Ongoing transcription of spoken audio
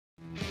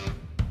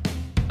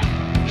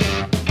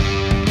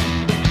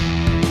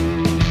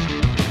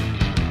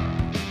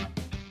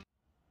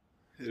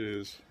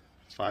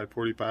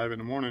5:45 in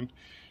the morning.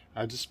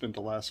 I just spent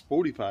the last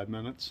 45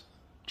 minutes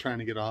trying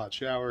to get a hot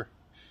shower.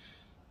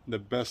 The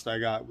best I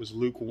got was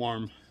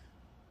lukewarm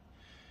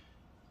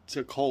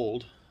to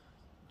cold,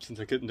 since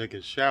I couldn't take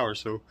a shower,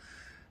 so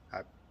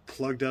I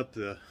plugged up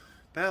the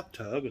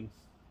bathtub and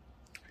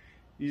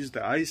used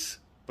the ice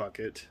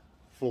bucket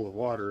full of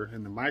water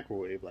in the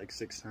microwave like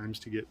 6 times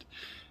to get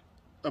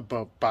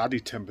above body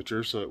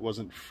temperature so it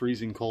wasn't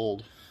freezing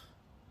cold.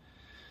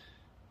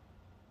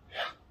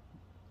 Yeah,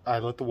 I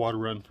let the water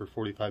run for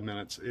 45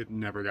 minutes. It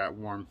never got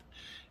warm.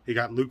 It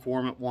got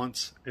lukewarm at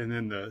once, and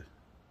then the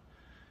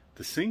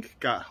sink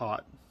got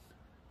hot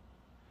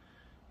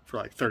for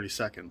like 30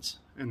 seconds,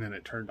 and then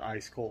it turned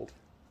ice cold.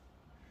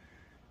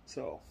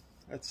 So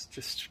that's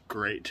just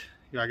great.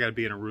 You know, I gotta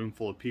be in a room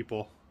full of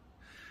people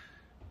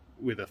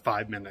with a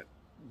 5-minute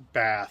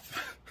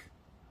bath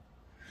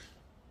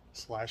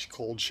 /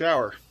 cold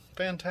shower.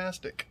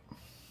 Fantastic.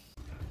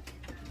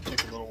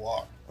 Take a little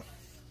walk.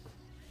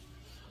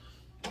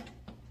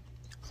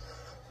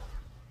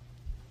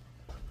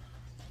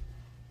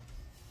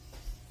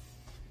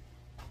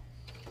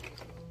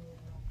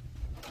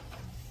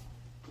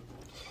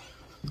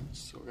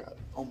 Still got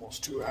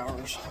almost 2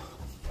 hours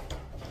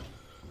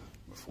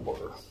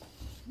before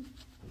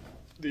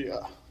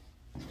the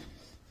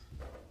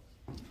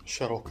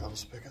shuttle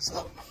comes to pick us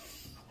up.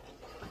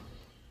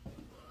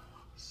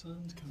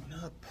 Sun's coming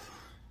up.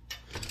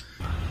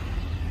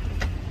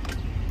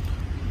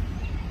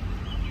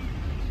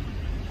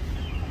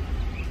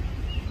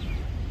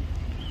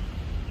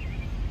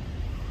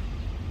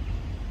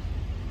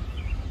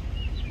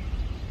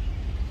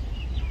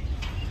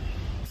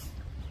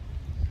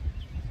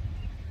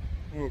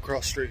 We'll go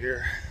across the street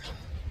here,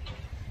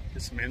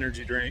 get some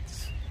energy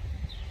drinks,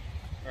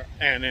 or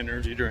an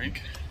energy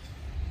drink.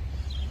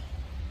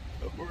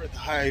 But we're at the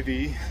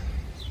Hy-Vee.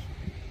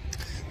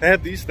 They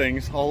have these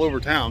things all over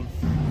town.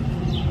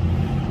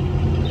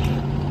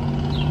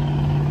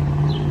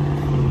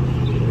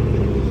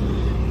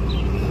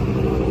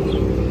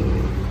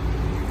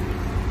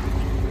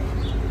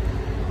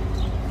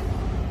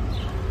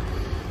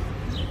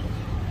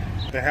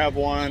 They have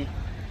one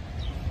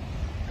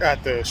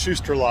at the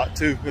Schuster lot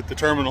too, at the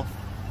terminal.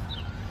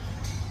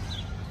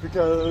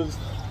 Because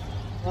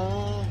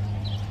I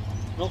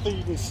don't think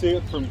you can see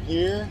it from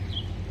here,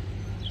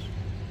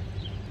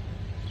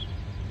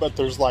 but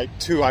there's like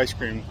 2 ice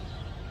cream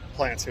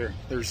plants here.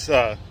 There's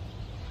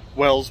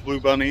Wells, Blue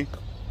Bunny,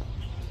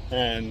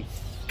 and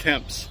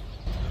Kemp's.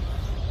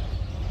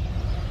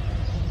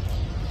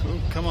 Oh,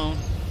 come on.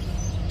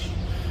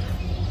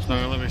 It's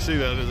not gonna let me see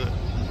that, is it?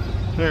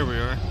 There we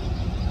are.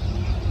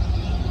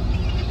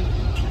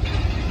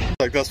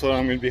 Like that's what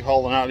I'm going to be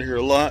hauling out here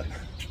a lot.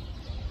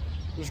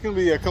 There's going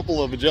to be a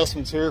couple of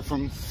adjustments here.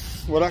 From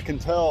what I can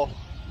tell,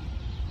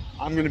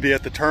 I'm going to be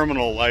at the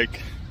terminal like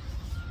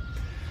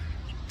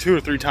 2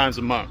 or 3 times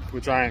a month,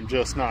 which I am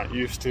just not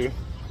used to.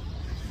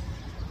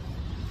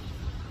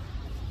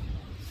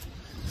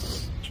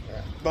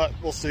 But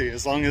we'll see.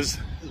 As long as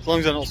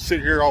I don't sit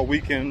here all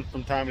weekend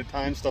from time to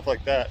time, stuff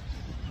like that,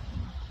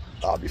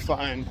 I'll be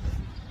fine.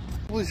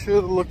 Probably should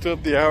have looked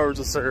up the hours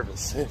of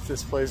service if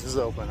this place is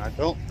open. I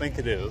don't think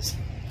it is.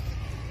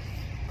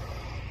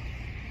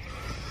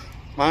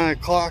 My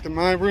clock in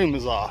my room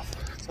is off.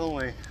 It's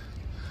only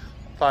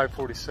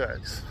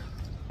 5:46.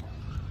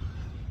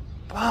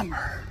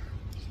 Bummer.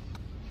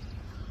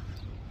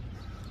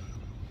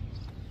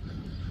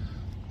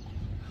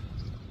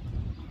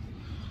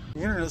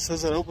 The internet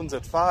says it opens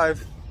at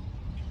 5.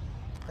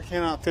 I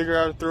cannot figure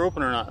out if they're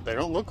open or not. They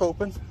don't look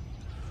open.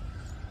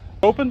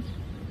 Open?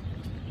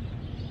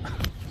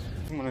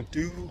 I'm gonna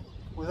do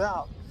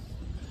without.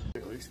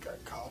 At least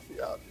got coffee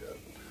out yet.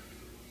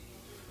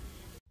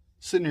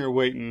 Sitting here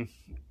waiting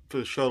for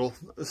the shuttle.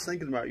 I was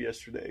thinking about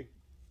yesterday.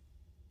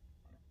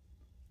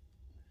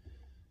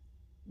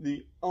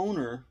 The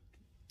owner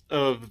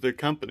of the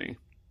company,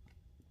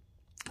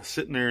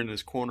 sitting there in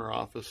his corner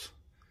office,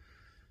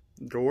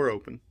 door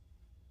open.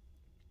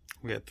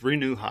 We had 3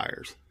 new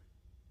hires.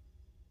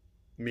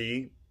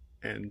 Me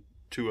and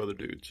 2 other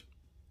dudes.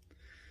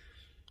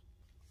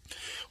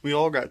 We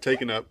all got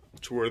taken up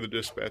to where the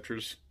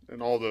dispatchers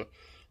and all the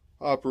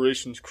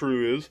operations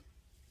crew is.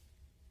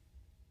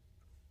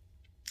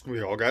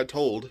 We all got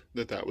told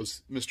that that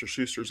was Mr.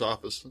 Schuster's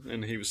office,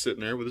 and he was sitting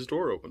there with his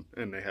door open,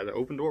 and they had an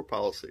open door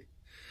policy.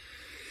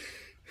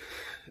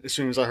 As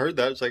soon as I heard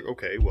that, it's like,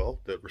 okay, well,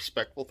 the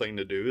respectful thing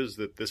to do is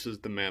that this is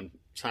the man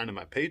signing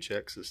my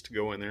paychecks, is to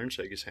go in there and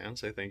shake his hand,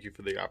 say thank you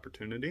for the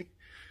opportunity,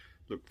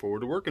 look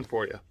forward to working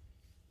for you.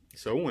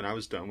 So when I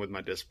was done with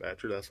my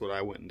dispatcher, that's what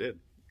I went and did.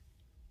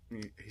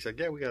 He said,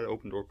 yeah, we got an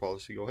open door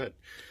policy, go ahead.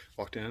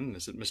 Walked in, and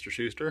is it Mr.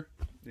 Schuster?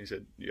 He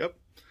said, yep.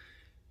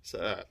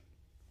 So,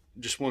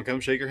 just want to come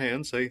shake your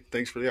hand, say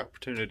thanks for the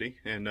opportunity,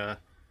 and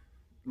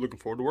looking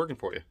forward to working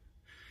for you.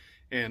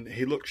 And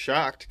he looked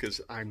shocked, because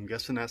I'm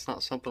guessing that's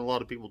not something a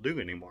lot of people do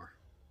anymore.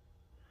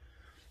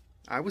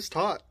 I was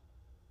taught,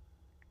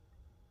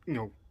 you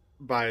know,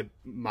 by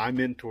my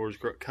mentors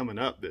coming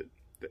up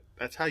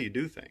that's how you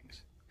do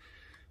things.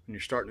 When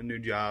you're starting a new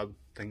job,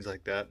 things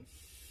like that.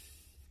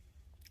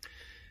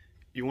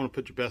 you want to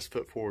put your best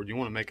foot forward. You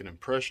want to make an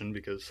impression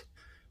because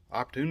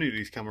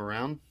opportunities come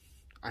around.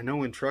 I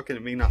know in trucking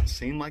it may not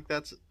seem like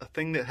that's a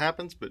thing that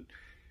happens, but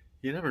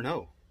you never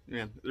know.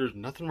 Man, there's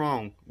nothing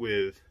wrong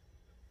with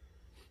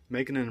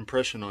making an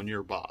impression on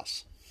your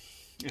boss.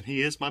 And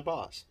he is my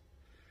boss.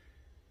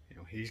 You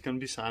know, he's going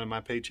to be signing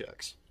my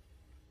paychecks.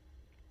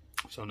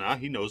 So now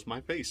he knows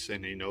my face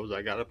and he knows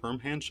I got a firm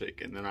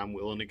handshake, and then I'm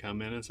willing to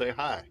come in and say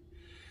hi.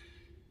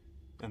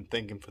 I'm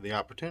thanking for the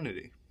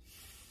opportunity.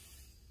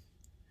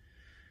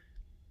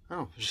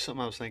 Oh, it's just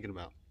something I was thinking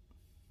about.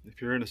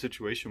 If you're in a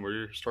situation where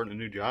you're starting a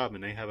new job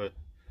and they have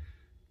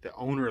the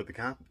owner of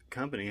the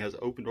company has an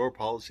open door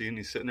policy and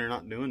he's sitting there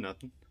not doing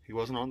nothing. He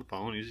wasn't on the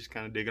phone. He's just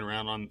kind of digging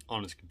around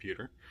on his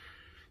computer.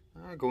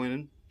 I'll go in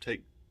and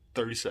take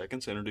 30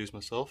 seconds, introduce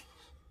myself,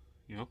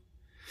 you know,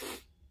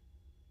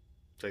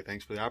 say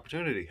thanks for the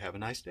opportunity. Have a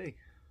nice day.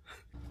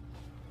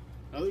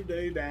 Another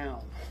day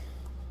down.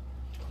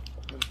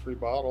 That's a free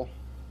bottle.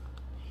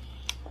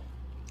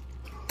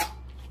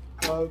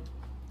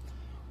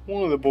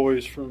 One of the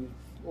boys from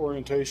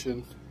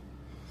orientation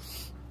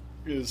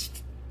is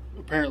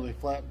apparently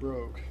flat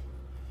broke.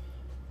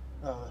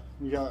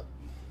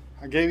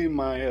 I gave him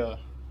my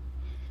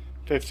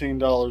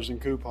 $15 in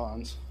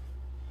coupons,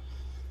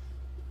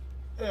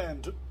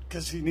 and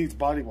because he needs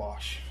body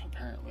wash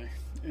apparently,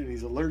 and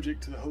he's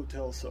allergic to the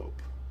hotel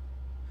soap.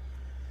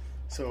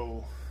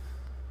 So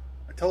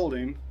I told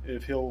him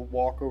if he'll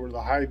walk over to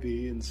the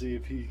Hy-Vee and see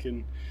if he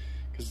can,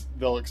 because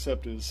they'll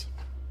accept his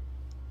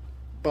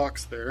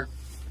box there,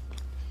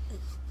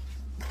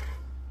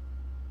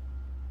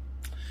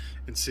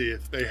 and see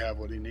if they have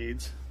what he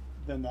needs,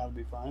 then that'll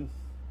be fine.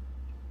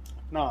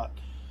 If not,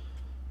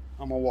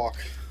 I'm gonna walk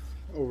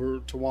over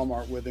to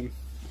Walmart with him,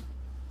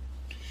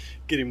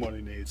 get him what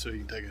he needs so he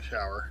can take a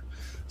shower.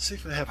 See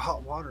if they have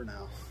hot water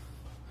now.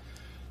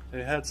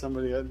 They had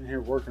somebody in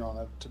here working on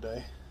it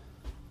today.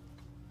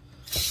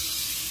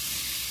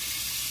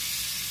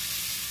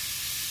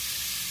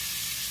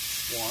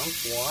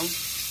 Warm,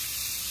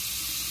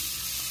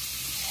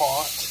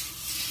 hot.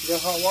 You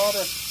got hot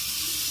water?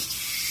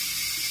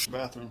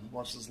 Bathroom,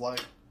 watch this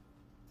light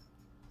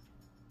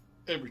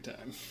every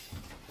time.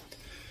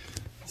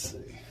 Let's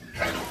see.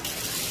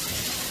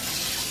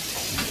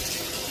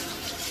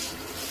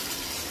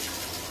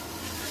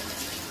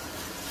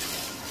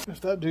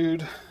 If that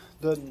dude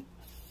doesn't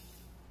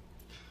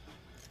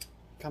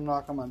come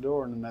knock on my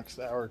door in the next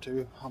hour or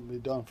two, I'll be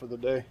done for the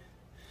day.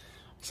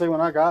 See,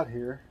 when I got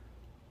here,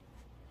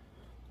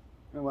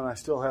 and when I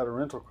still had a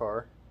rental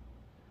car,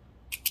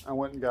 I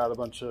went and got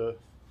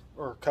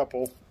a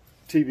couple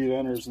TV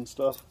dinners and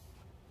stuff.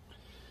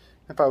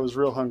 If I was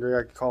real hungry,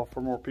 I could call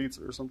for more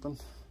pizza or something.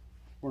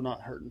 We're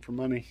not hurting for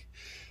money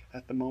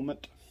at the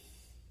moment.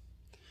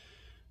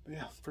 But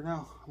yeah, for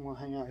now, I'm gonna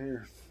hang out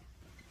here.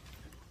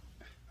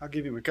 I'll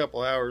give him a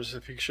couple hours.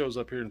 If he shows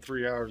up here in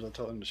 3 hours, I'll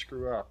tell him to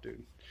screw off,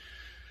 dude.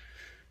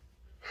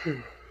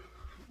 I'm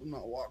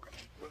not walking.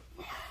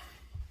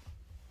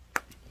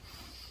 But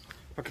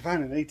if I could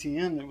find an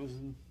ATM that was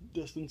in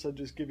distance, I'd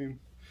just give him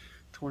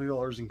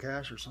 $20 in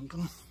cash or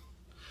something.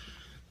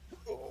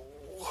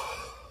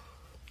 Oh.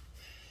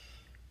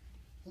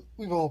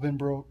 We've all been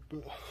broke,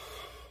 but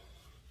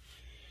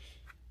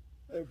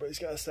everybody's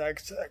got a sad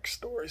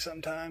story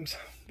sometimes.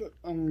 But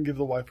I'm gonna give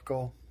the wife a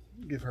call,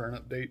 give her an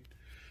update,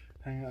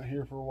 hang out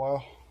here for a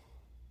while.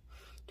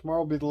 Tomorrow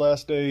will be the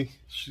last day.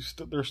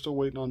 They're still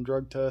waiting on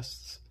drug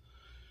tests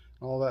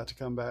and all that to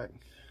come back.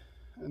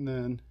 And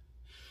then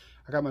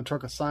I got my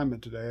truck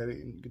assignment today. I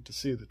didn't get to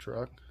see the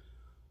truck.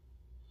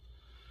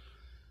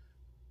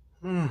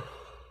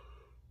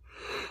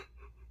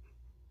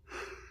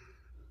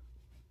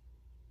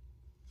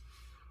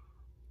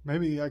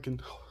 Maybe I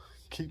can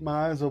keep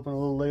my eyes open a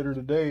little later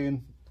today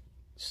and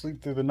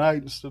sleep through the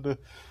night instead of,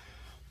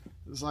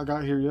 as I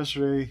got here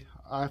yesterday,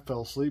 I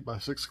fell asleep by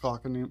 6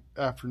 o'clock in the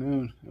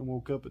afternoon and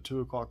woke up at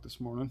 2 o'clock this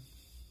morning.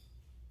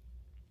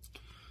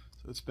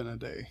 So it's been a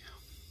day.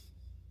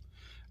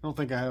 I don't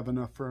think I have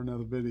enough for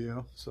another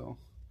video, so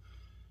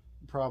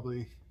I'll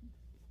probably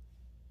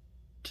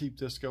keep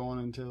this going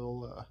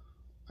until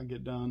I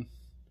get done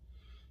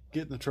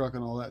getting the truck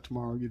and all that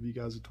tomorrow. I'll give you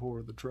guys a tour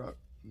of the truck.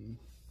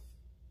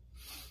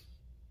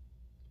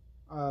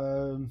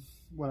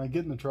 When I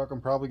get in the truck,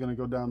 I'm probably going to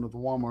go down to the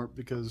Walmart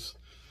because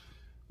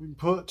we can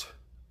put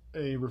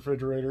a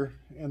refrigerator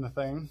in the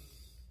thing,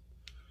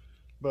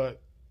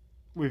 but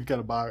we've got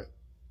to buy it.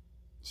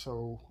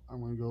 So I'm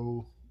going to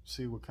go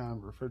see what kind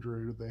of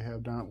refrigerator they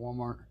have down at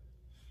Walmart.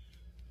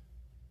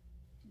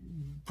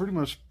 Pretty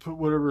much put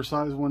whatever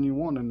size one you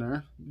want in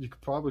there. You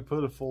could probably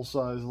put a full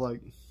size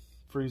like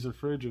freezer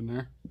fridge in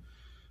there,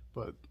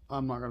 but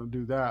I'm not going to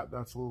do that.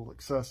 That's a little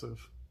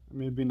excessive. I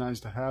mean, it'd be nice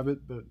to have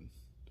it, but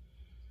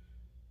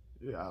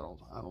yeah,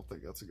 I don't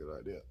think that's a good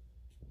idea.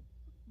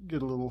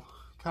 Get a little,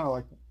 kind of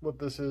like what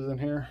this is in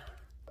here.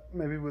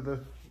 Maybe with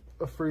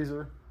a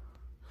freezer.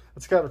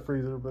 It's got a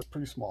freezer, but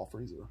pretty small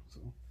freezer. So,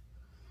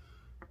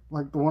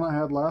 like the one I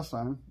had last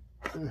time,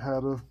 it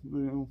had a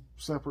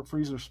separate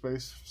freezer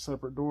space,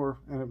 separate door,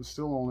 and it was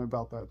still only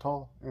about that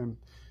tall. And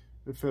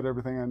it fit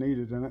everything I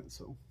needed in it.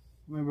 So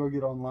maybe I'll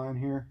get online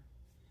here.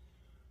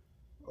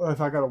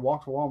 If I got to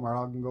walk to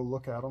Walmart, I can go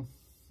look at them,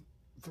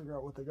 figure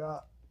out what they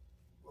got.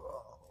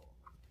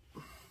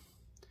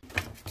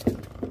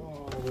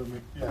 Oh,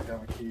 yeah, I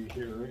got my key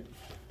here, right?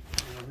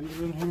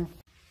 Leave it in here.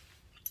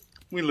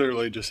 We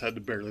literally just had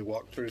to barely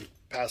walk through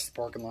past the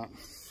parking lot.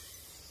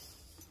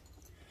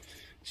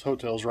 This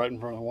hotel's right in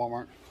front of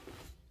Walmart.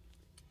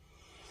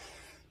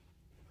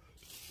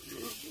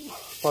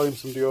 Bought him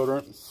some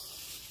deodorant.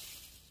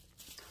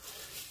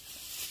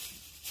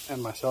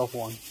 And myself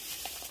one.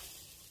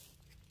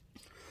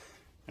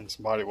 And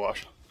some body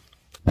wash.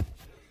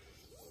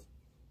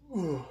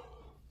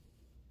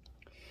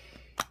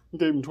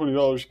 Gave him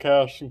 $20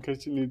 cash in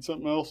case he needs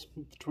something else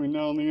between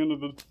now and the end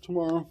of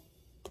tomorrow.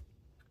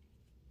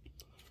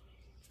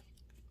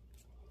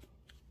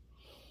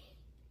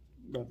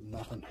 Got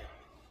nothing.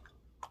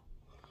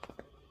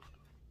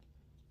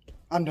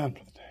 I'm done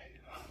for the day.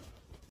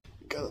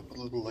 Got up a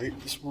little late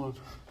this morning.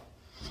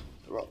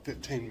 About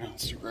 15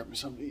 minutes to grab me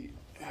something to eat.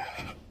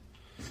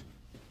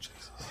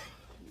 Jesus,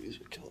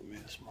 these are killing me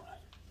this morning.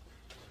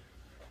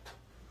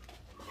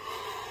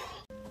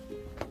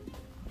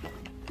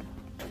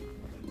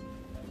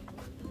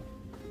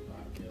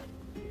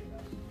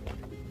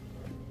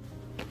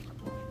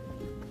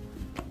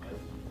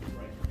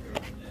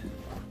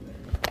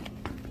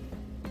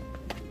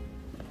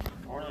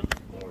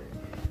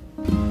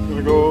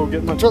 Gonna go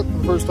get my truck for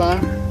the first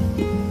time,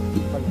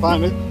 if I can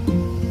find it.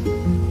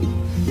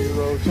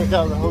 Go check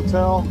out the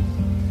hotel.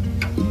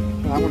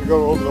 And I'm gonna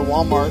go over to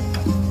Walmart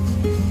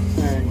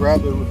and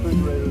grab the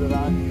refrigerator that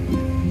I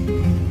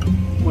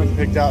went and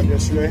picked out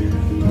yesterday.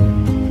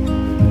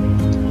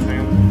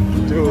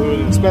 And do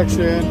an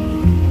inspection.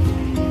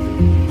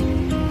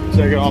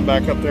 Take it on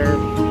back up there.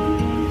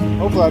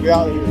 Hopefully I'll be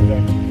out of here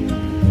today.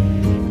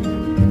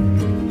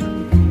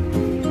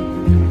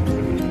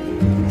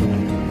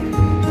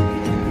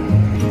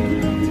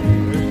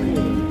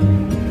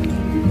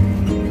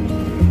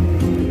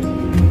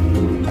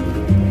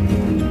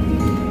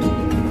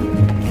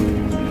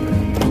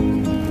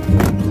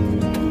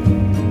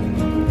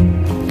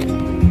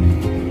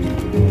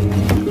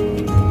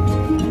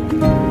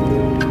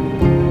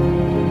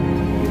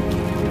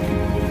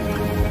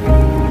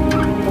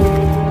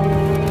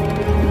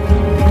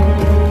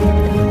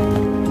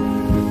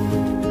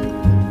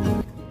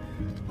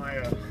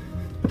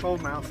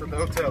 Phone mounts at the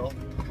hotel,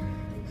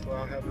 so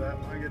I'll have that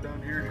when I get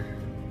down here.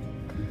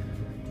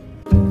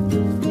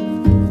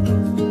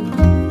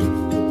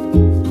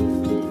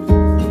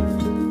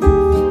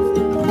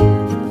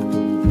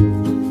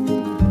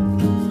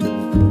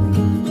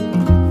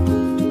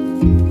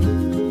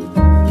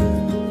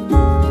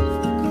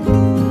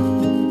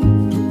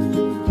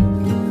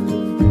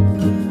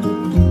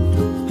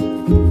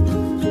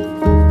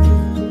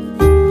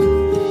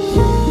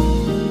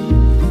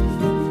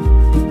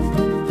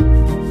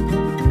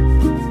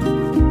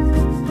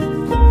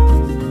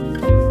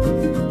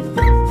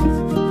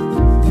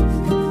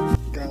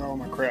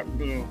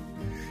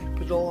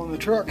 Put it all in the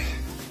truck.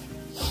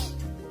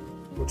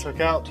 Go check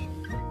out.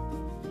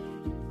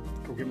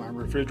 Go get my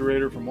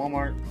refrigerator from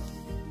Walmart.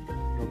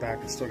 Go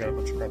back. I still got a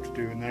bunch of crap to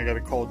do, and then I got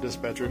to call a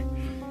dispatcher,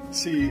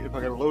 see if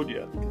I got a load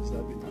yet, because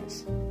that'd be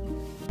nice.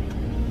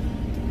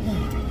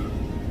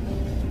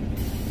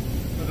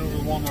 Head over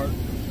to Walmart.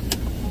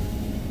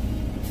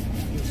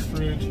 This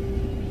fridge.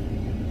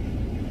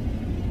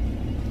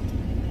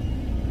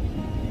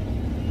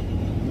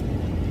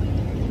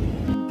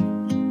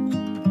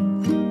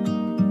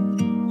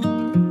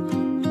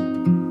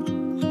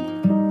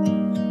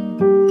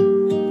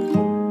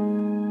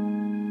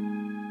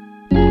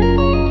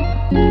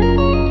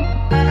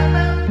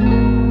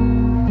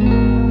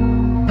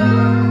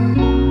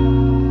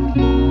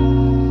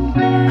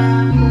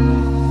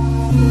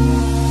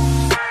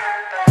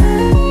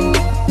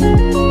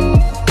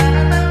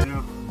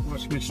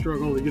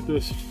 Struggle to get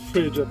this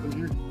fridge up in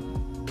here.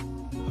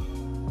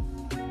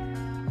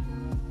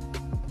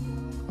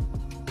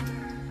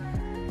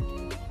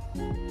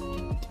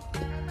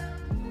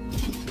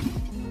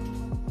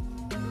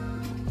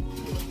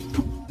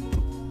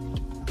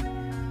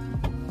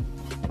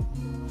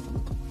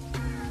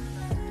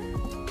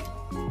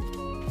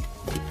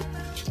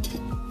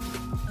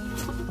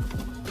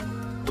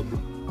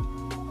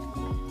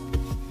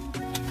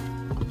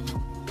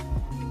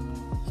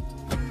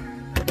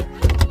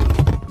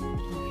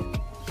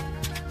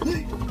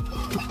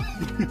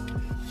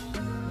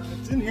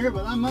 It's in here,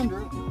 but I'm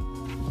under it.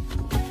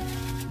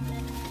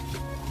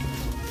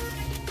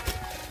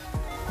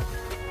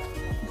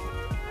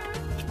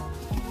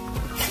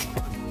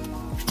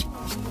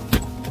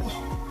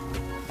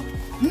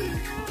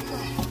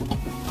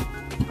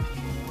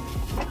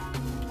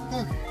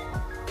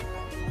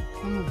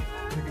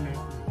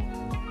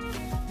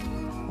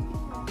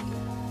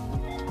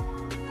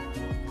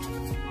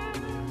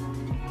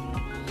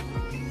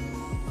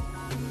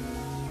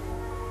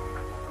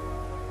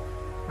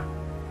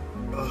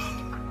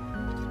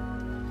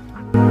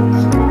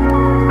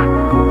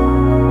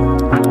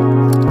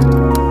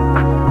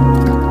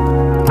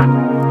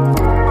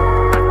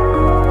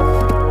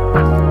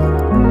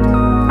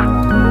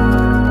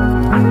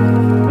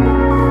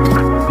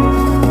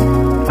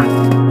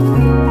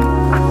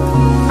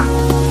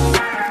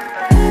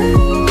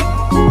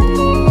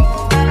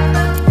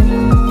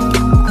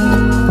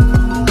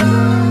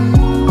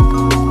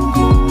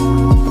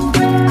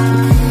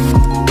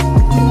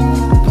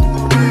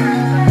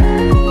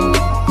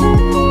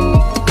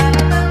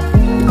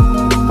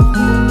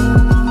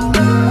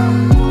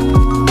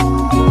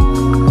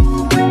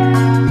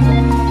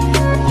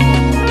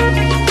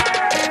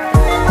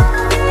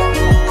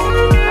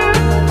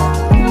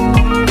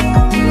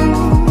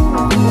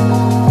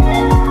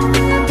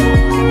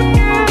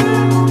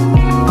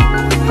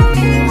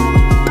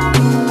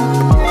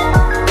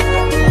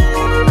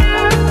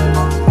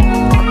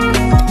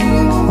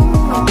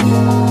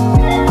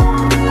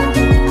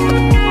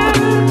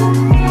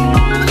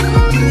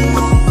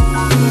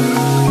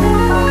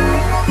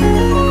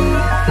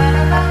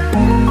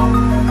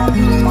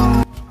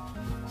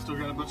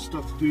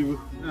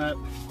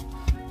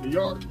 at the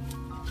yard.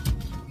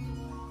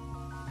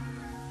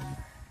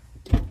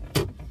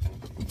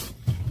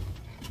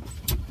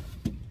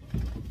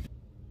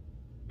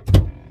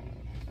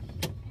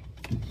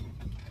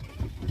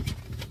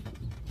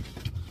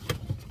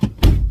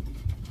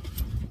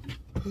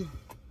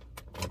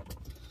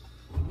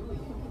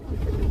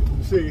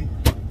 See,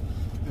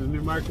 there's a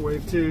new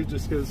microwave too,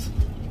 just because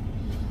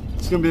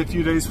it's gonna be a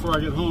few days before I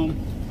get home.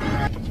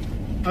 I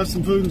have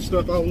some food and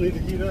stuff I will need to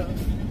heat up.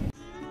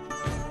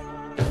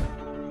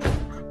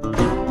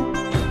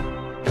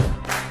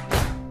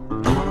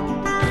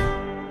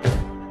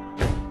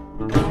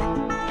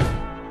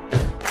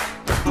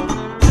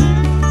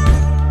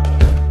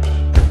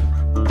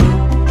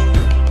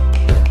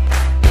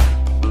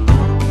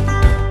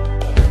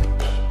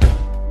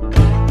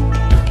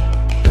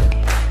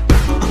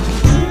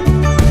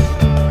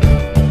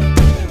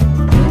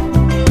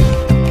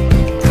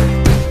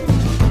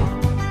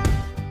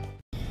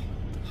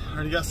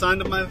 Got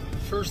signed up my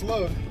first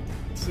load.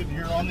 Sitting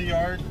here on the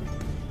yard,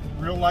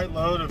 real light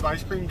load of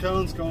ice cream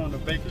cones going to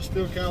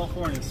Bakersfield,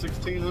 California,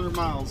 1,600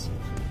 miles.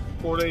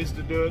 4 days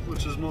to do it,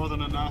 which is more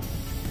than enough.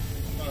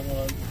 I'm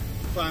gonna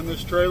find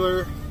this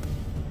trailer,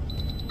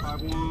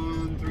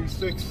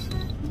 5136,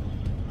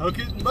 hook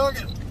it and bug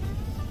it.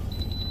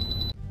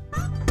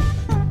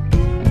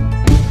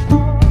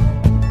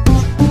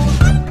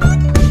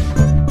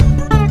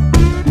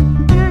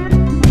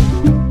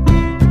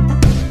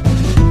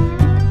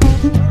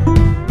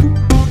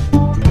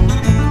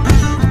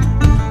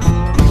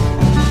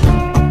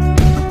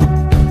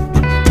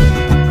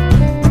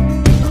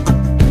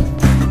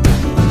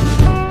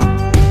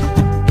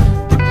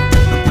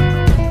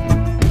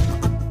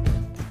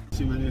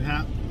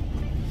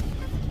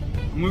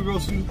 I'm gonna go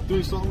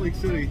through Salt Lake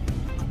City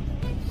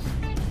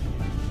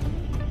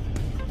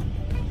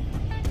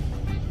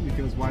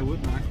because why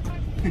wouldn't I?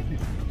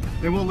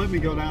 They won't let me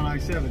go down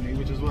I-70,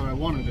 which is what I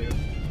want to do.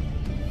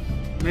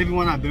 Maybe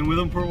when I've been with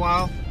them for a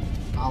while,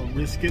 I'll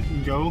risk it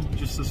and go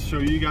just to show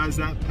you guys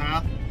that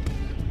path,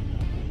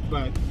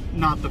 but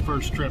not the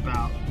first trip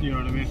out, you know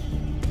what I mean?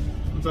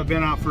 Once I've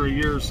been out for a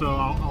year or so,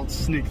 I'll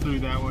sneak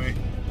through that way.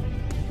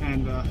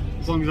 And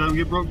as long as I don't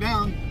get broke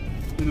down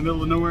in the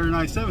middle of nowhere in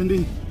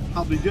I-70,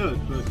 I'll be good.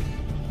 But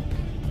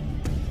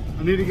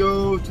I need to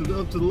go up to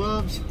the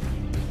Loves,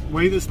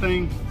 weigh this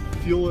thing,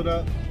 fuel it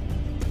up,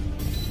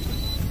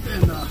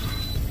 and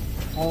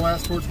haul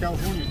ass towards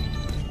California.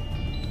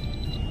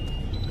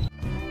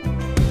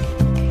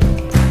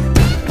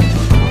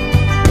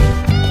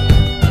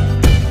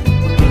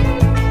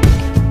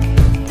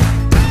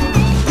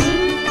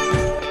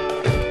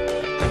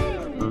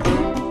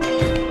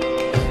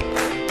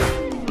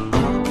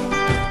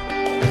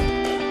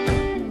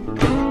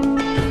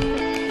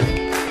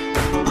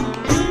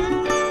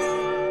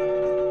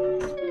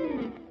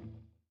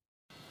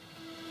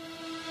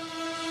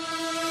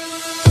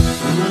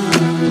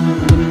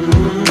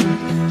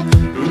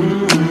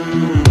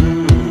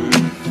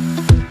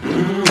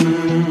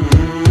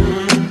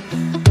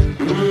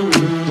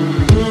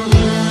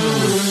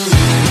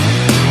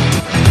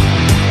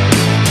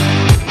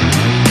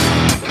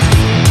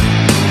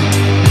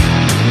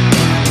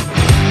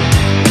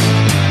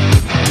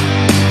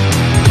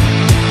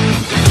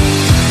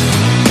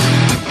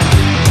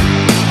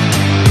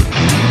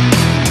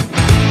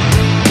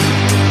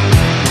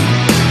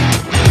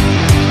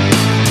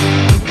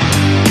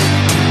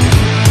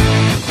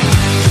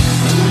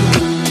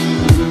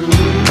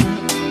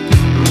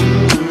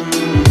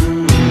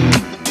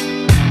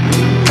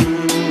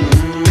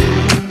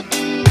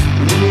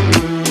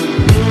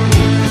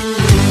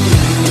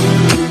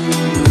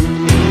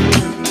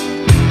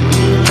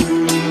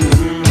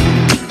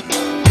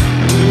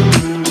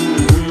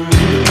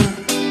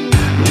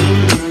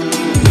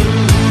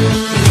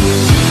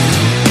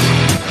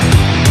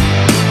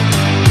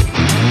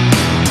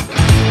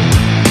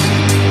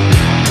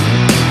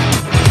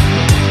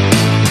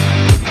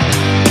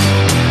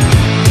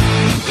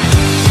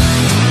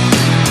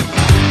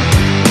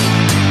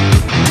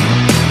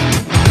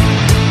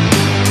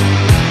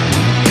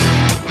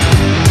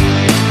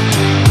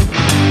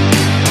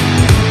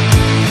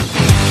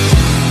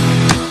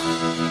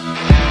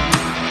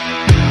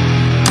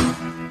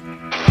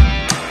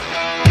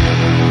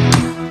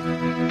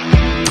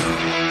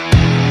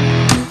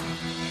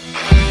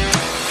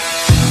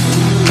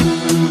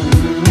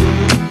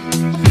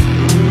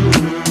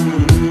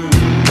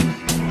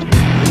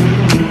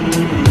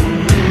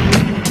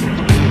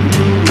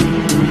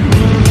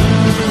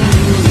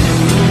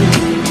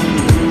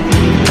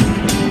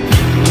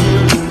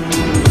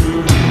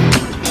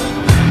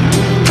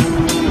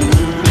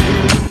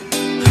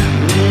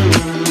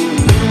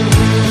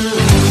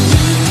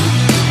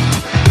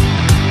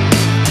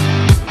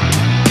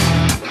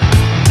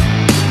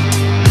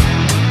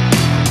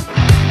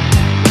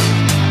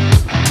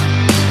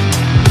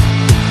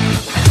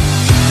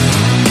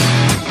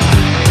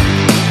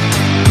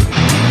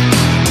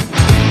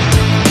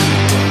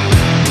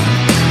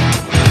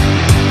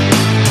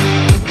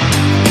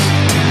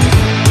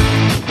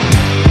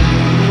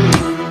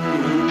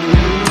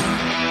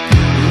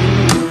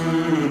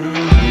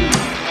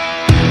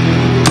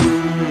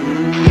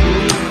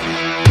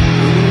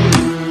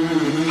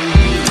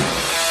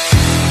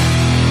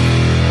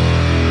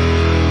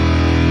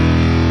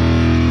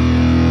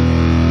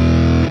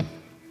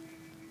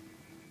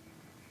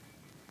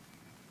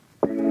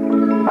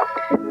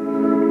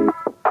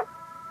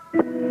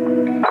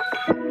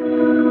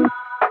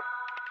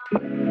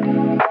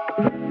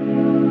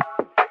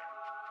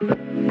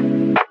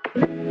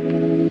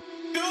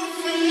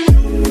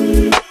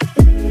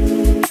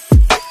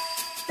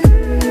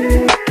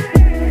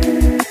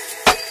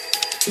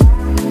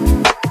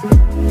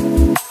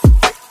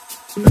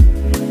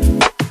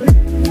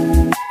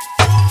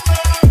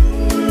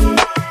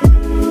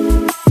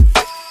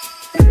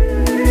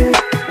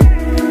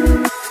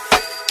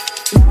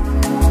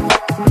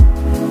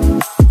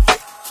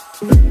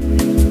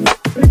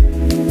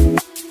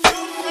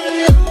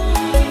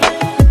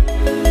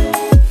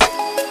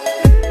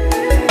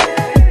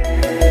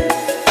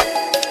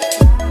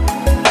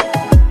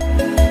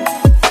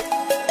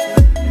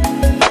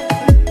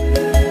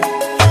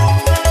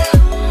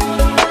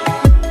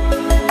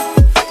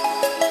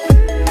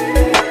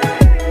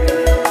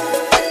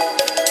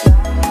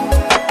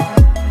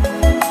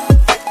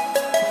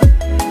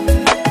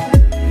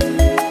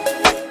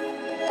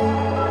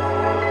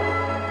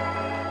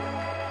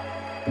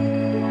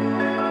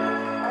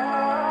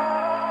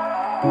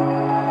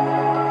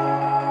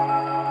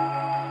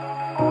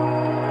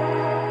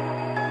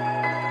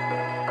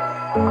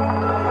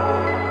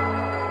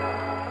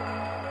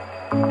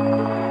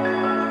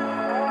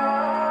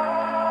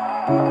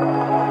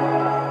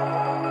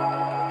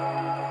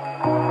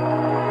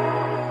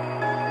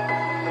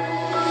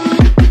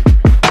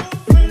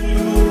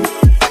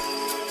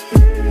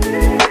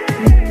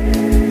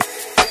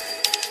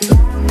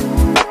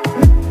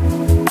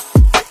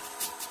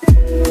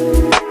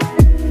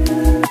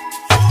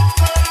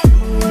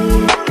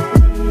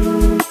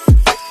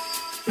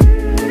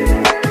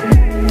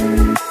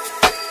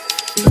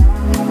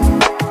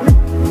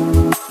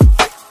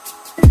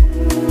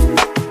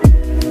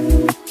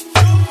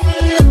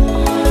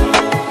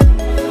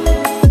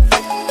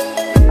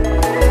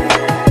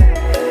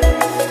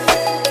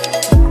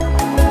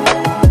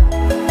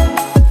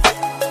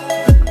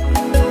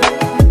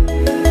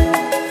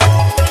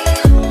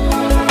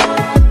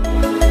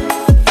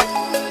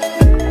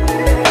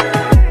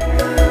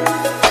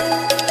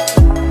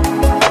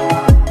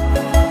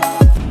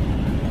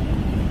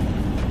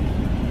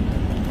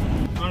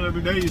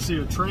 Every day you see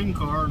a train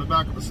car in the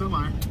back of a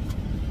semi.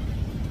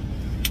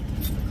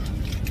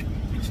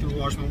 Just gonna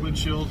wash my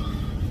windshield,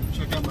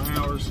 check out my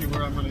hours, see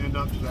where I'm gonna end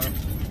up today.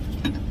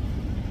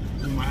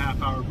 Do my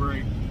half-hour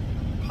break.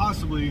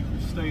 Possibly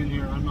staying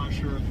here, I'm not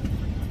sure.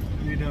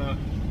 I need to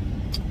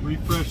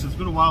refresh. It's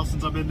been a while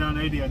since I've been down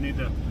 80. I need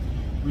to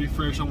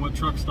refresh on what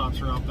truck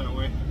stops are out that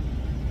way.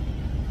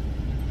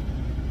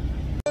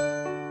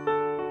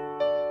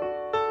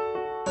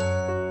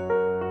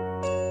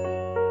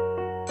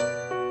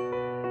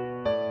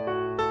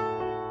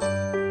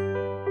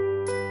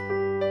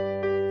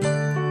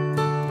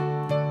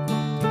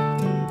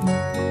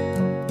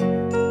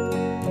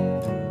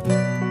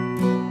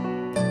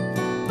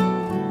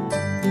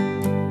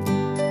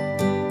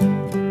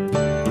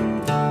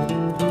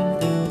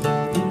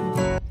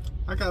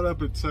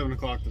 Up at 7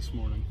 o'clock this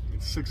morning.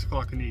 It's 6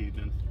 o'clock in the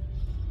evening.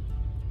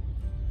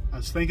 I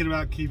was thinking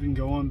about keeping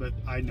going, but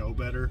I know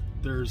better.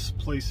 There's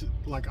places,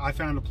 like I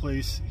found a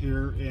place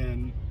here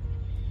in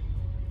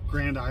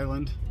Grand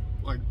Island,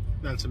 like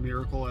that's a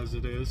miracle as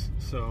it is,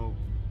 so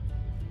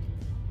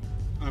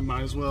I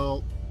might as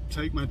well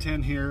take my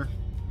 10 here,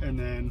 and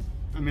then,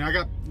 I mean, I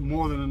got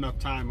more than enough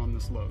time on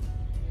this load.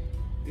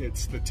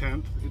 It's the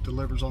 10th, it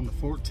delivers on the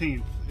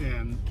 14th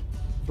in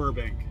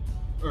Burbank,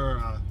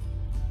 or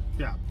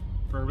yeah,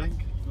 Burbank?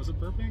 Was it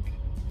Burbank?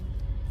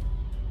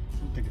 I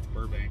don't think it's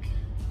Burbank.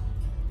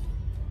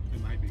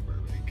 It might be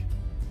Burbank.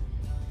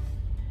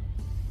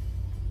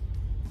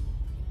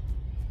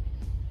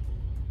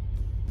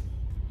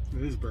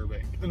 It is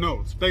Burbank.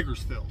 No, it's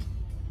Bakersfield.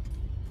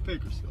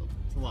 Bakersfield.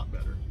 It's a lot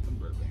better than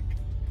Burbank.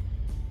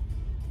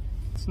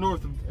 It's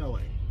north of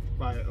LA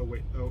by a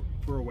way,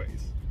 for a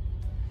ways.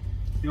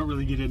 You don't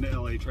really get into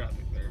LA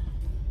traffic there.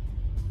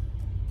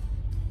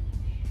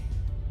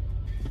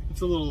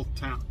 It's a little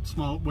town,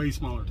 small, way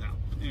smaller town.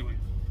 Anyway,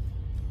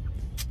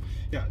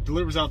 yeah,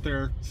 delivers out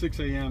there 6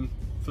 a.m.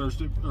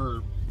 Thursday,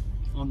 or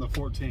on the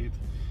 14th.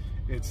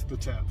 It's the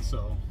 10th,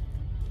 so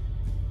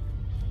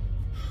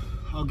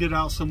I'll get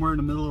out somewhere in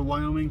the middle of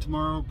Wyoming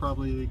tomorrow,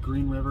 probably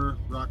Green River,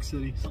 Rock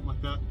City, something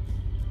like that,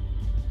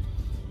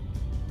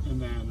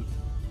 and then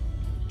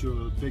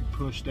do a big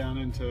push down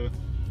into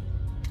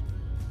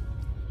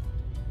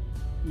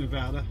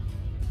Nevada,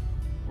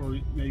 or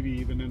maybe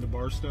even into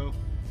Barstow.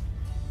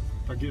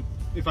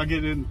 If I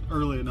get in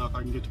early enough,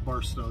 I can get to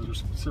Barstow.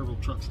 There's several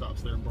truck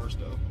stops there in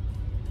Barstow,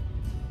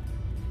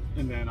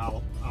 and then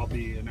I'll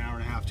be an hour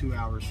and a half, 2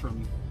 hours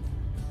from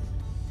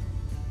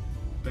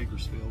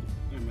Bakersfield,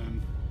 and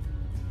then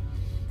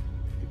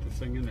get this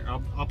thing in there.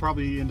 I'll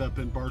probably end up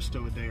in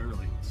Barstow a day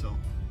early. So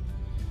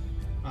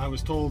I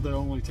was told they'll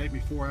only take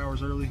me 4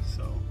 hours early,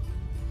 so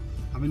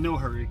I'm in no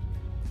hurry.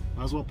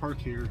 Might as well park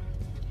here,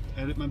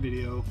 edit my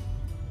video,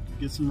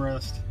 get some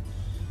rest,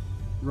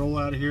 roll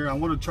out of here. I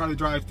want to try to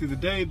drive through the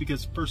day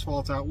because, first of all,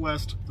 it's out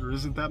west. There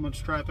isn't that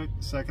much traffic.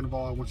 Second of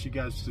all, I want you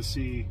guys to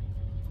see,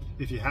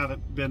 if you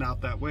haven't been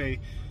out that way,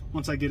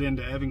 once I get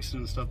into Evanston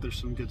and stuff, there's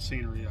some good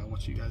scenery I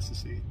want you guys to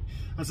see.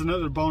 That's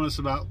another bonus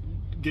about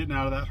getting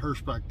out of that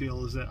Hirschbach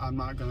deal, is that I'm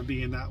not going to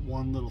be in that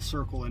one little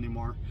circle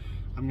anymore.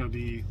 I'm going to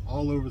be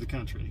all over the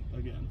country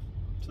again.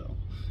 So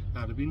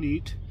that'll be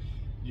neat.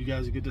 You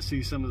guys get to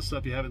see some of the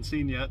stuff you haven't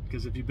seen yet,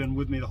 because if you've been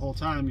with me the whole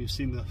time, you've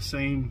seen the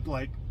same,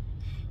 like,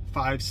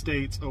 5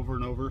 states over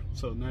and over.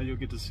 So now you'll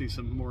get to see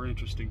some more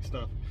interesting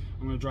stuff.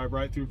 I'm going to drive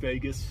right through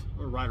Vegas,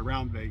 or right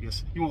around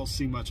Vegas. You won't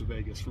see much of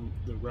Vegas from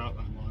the route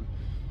I'm on,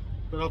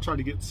 but I'll try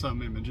to get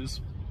some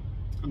images.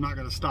 I'm not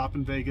going to stop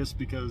in Vegas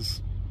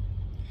because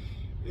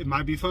it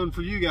might be fun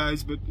for you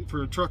guys, but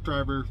for a truck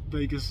driver,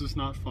 Vegas is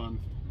not fun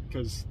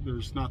because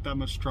there's not that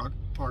much truck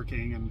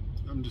parking, and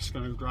I'm just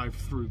going to drive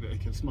through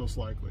Vegas most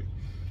likely.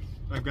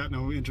 I've got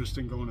no interest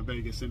in going to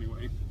Vegas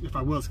anyway. If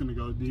I was going to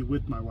go, it'd be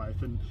with my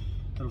wife, and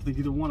I don't think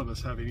either one of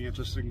us have any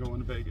interest in going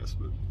to Vegas.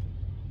 But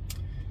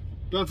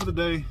done for the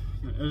day.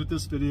 I'm gonna edit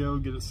this video,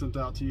 get it sent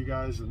out to you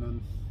guys, and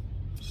then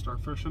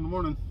start fresh in the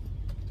morning.